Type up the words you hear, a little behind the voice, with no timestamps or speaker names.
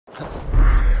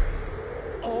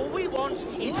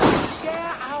want is to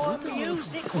share our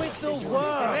music with the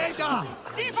world.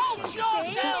 Devote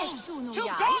yourselves to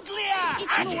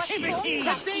godlier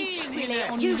activities!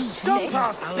 You stop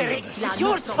our spirits.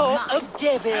 You're taught of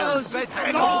devils.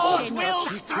 God will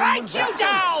strike you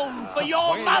down for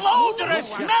your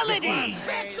malodorous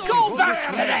melodies! Go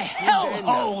back to the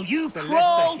hellhole you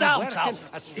crawled out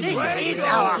of! This is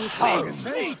our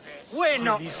home. We're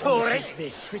not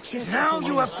tourists. Now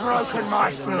you have broken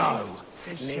my flow.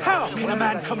 How can a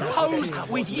man compose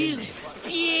with you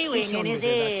spewing in his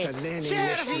ear?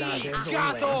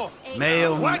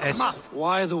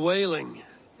 Why the wailing?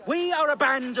 We are a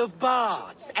band of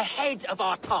bards, ahead of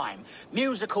our time.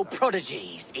 Musical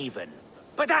prodigies, even.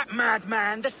 But that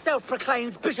madman, the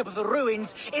self-proclaimed Bishop of the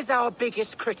Ruins, is our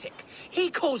biggest critic. He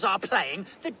calls our playing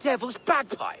the Devil's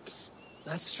Bagpipes.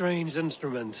 That strange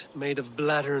instrument, made of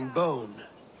bladder and bone.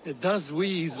 It does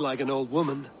wheeze like an old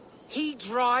woman. He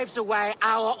drives away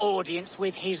our audience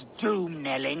with his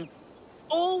doom-knelling.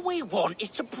 All we want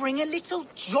is to bring a little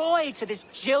joy to this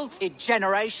jilted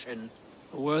generation.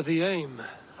 A worthy aim.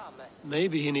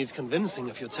 Maybe he needs convincing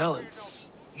of your talents.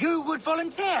 You would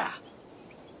volunteer?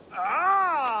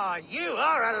 Ah, you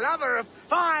are a lover of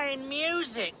fine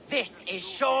music. This is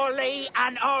surely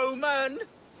an omen.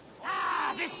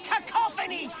 Ah, this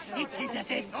cacophony! It is as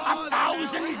if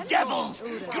 1,000 devils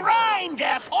grind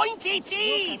their pointy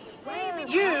teeth!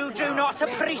 You do not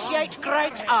appreciate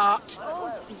great art.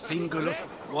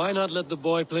 Why not let the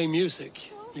boy play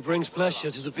music? He brings pleasure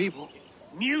to the people.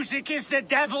 Music is the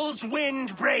devil's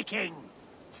wind breaking.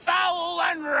 Foul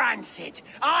and rancid.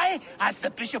 I, as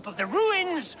the Bishop of the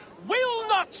Ruins, will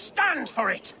not stand for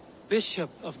it.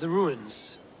 Bishop of the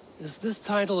Ruins. Is this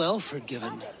title Alfred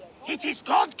given? It is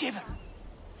God-given.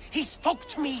 He spoke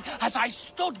to me as I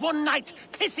stood one night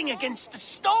pissing against the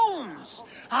stones.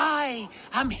 I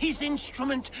am his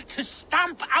instrument to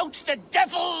stamp out the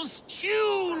devil's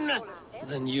tune.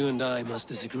 Then you and I must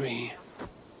disagree.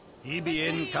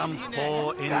 Ibien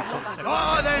campo in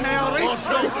Oh, then our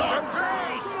rituals the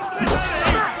praise!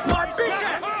 My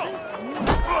bishop!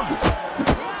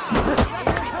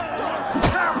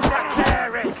 Sounds the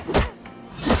cleric!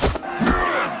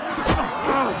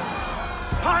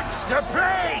 Punch the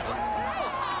priest!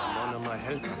 One of my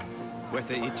help.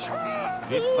 Whether it's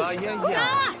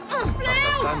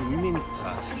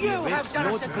You have done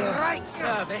us a great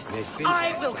service.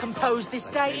 I will compose this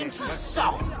day into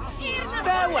song.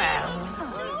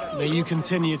 Farewell. May you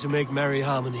continue to make merry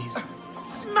harmonies.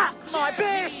 Smack my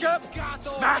bishop!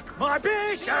 Smack my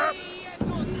bishop!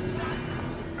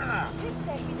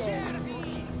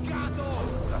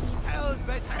 Das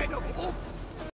Helvete